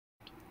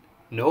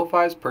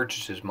Knowify's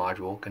Purchases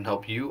module can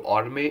help you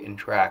automate and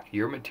track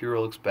your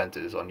material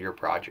expenses on your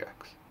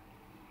projects.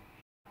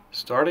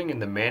 Starting in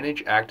the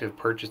Manage Active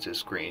Purchases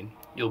screen,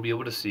 you'll be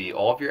able to see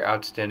all of your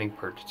outstanding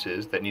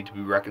purchases that need to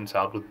be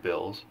reconciled with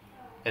bills,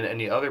 and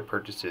any other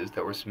purchases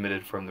that were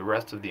submitted from the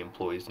rest of the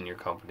employees in your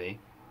company,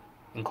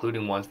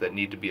 including ones that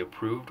need to be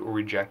approved or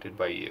rejected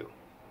by you.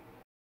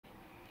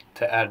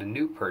 To add a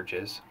new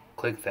purchase,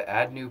 click the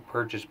Add New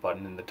Purchase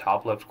button in the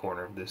top left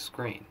corner of this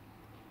screen.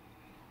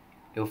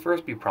 You'll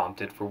first be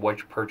prompted for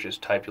which purchase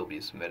type you'll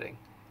be submitting.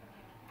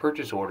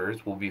 Purchase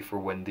orders will be for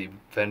when the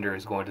vendor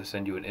is going to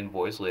send you an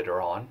invoice later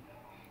on.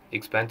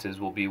 Expenses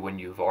will be when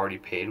you've already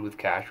paid with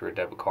cash or a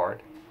debit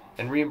card.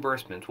 And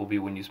reimbursements will be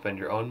when you spend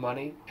your own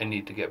money and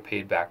need to get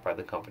paid back by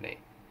the company.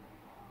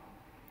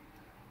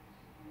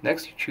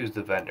 Next, you choose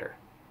the vendor.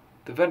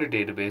 The vendor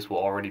database will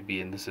already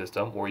be in the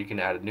system, or you can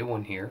add a new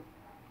one here.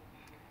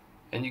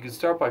 And you can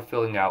start by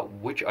filling out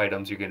which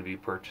items you're going to be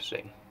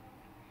purchasing.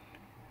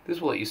 This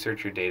will let you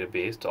search your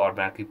database to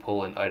automatically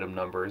pull in item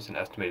numbers and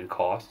estimated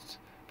costs,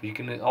 but you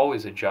can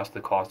always adjust the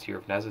cost here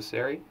if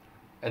necessary,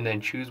 and then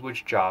choose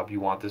which job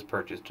you want this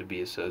purchase to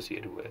be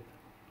associated with.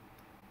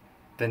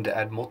 Then to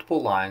add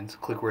multiple lines,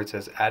 click where it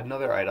says Add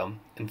Another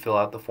Item and fill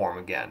out the form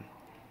again.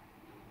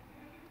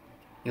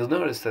 You'll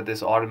notice that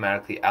this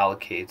automatically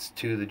allocates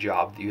to the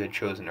job that you had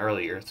chosen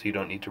earlier, so you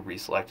don't need to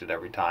reselect it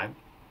every time.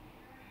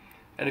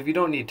 And if you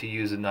don't need to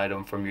use an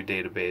item from your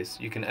database,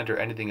 you can enter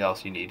anything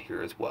else you need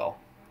here as well.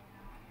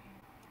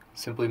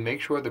 Simply make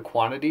sure the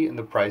quantity and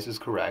the price is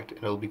correct,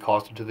 and it will be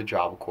costed to the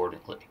job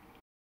accordingly.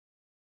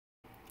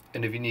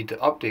 And if you need to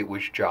update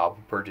which job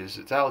or purchase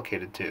it's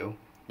allocated to,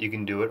 you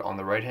can do it on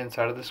the right hand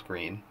side of the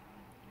screen,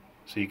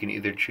 so you can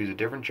either choose a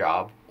different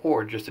job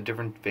or just a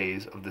different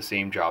phase of the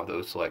same job that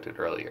was selected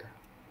earlier.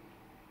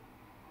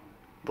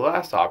 The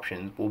last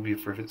option will be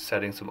for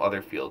setting some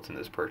other fields in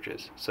this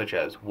purchase, such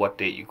as what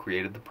date you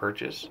created the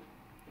purchase.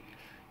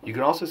 You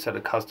can also set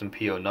a custom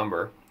PO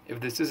number. If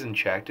this isn't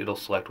checked, it'll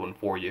select one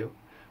for you,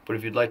 but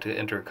if you'd like to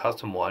enter a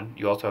custom one,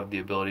 you also have the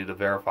ability to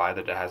verify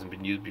that it hasn't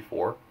been used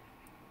before.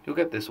 You'll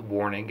get this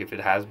warning if it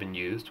has been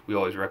used. We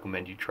always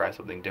recommend you try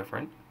something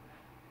different.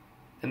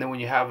 And then when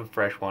you have a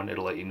fresh one,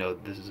 it'll let you know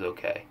that this is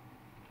okay.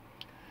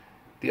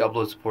 The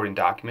upload supporting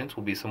documents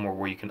will be somewhere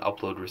where you can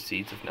upload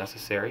receipts if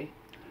necessary,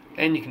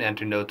 and you can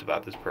enter notes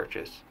about this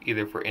purchase,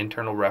 either for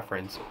internal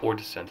reference or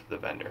to send to the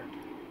vendor.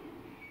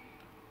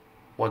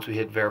 Once we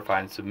hit Verify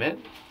and Submit,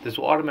 this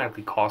will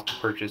automatically cost the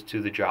purchase to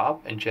the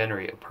job and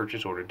generate a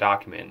purchase order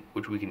document,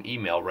 which we can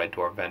email right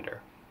to our vendor.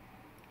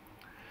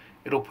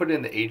 It'll put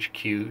in the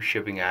HQ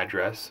shipping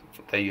address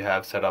that you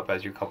have set up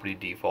as your company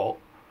default.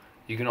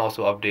 You can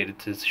also update it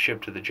to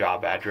ship to the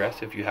job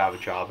address if you have a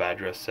job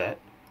address set.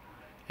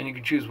 And you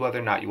can choose whether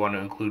or not you want to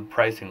include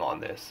pricing on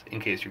this in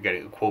case you're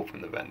getting a quote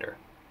from the vendor.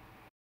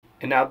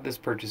 And now that this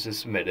purchase is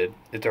submitted,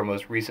 it's our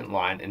most recent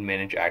line in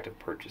Manage Active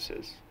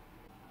Purchases.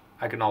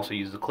 I can also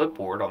use the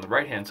clipboard on the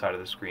right hand side of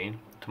the screen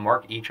to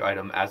mark each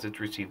item as it's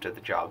received at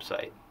the job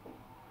site.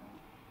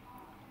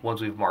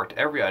 Once we've marked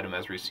every item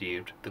as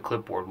received, the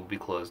clipboard will be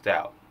closed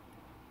out.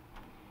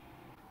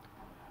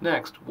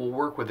 Next, we'll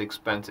work with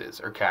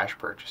expenses or cash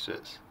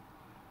purchases.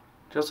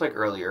 Just like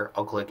earlier,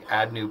 I'll click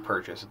Add New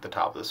Purchase at the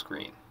top of the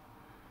screen.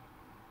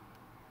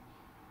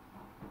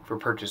 For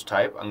purchase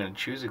type, I'm going to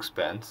choose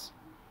expense.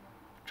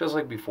 Just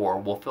like before,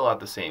 we'll fill out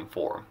the same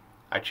form.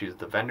 I choose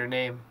the vendor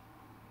name,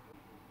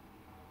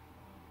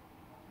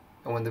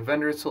 and when the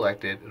vendor is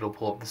selected, it'll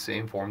pull up the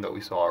same form that we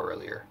saw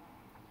earlier.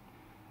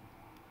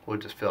 We'll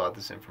just fill out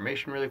this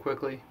information really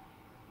quickly.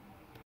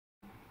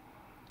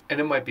 And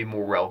it might be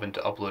more relevant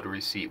to upload a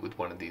receipt with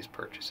one of these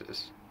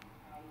purchases.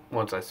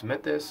 Once I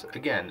submit this,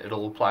 again,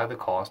 it'll apply the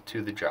cost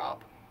to the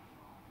job.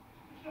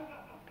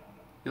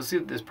 You'll see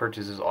that this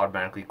purchase is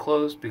automatically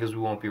closed because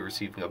we won't be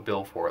receiving a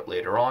bill for it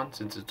later on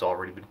since it's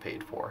already been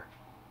paid for.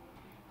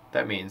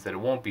 That means that it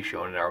won't be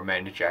shown in our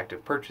Manage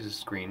Active Purchases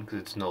screen because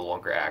it's no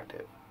longer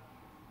active.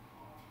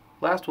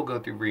 Last, we'll go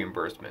through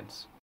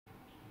reimbursements.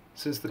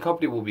 Since the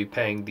company will be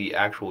paying the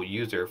actual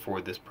user for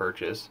this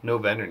purchase, no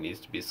vendor needs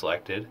to be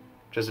selected,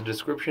 just a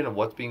description of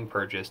what's being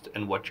purchased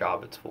and what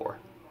job it's for.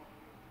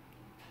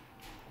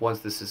 Once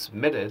this is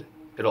submitted,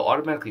 it'll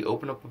automatically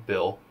open up a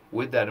bill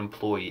with that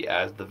employee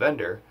as the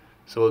vendor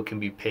so it can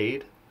be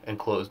paid and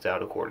closed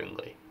out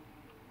accordingly.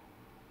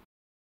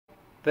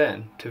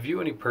 Then, to view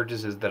any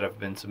purchases that have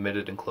been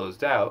submitted and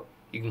closed out,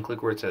 you can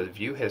click where it says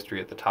View History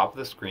at the top of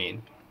the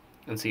screen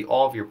and see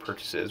all of your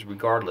purchases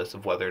regardless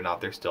of whether or not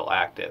they're still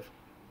active.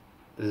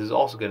 This is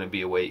also going to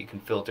be a way you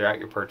can filter out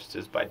your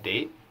purchases by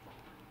date.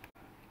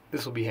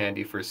 This will be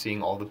handy for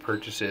seeing all the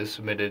purchases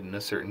submitted in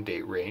a certain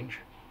date range.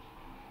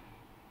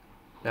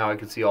 Now I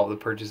can see all the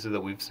purchases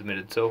that we've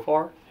submitted so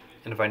far,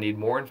 and if I need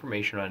more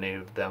information on any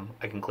of them,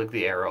 I can click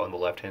the arrow on the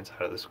left hand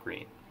side of the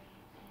screen.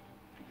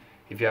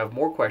 If you have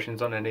more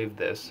questions on any of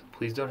this,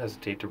 please don't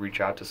hesitate to reach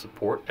out to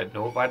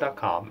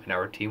support@knowify.com and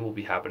our team will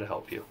be happy to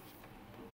help you.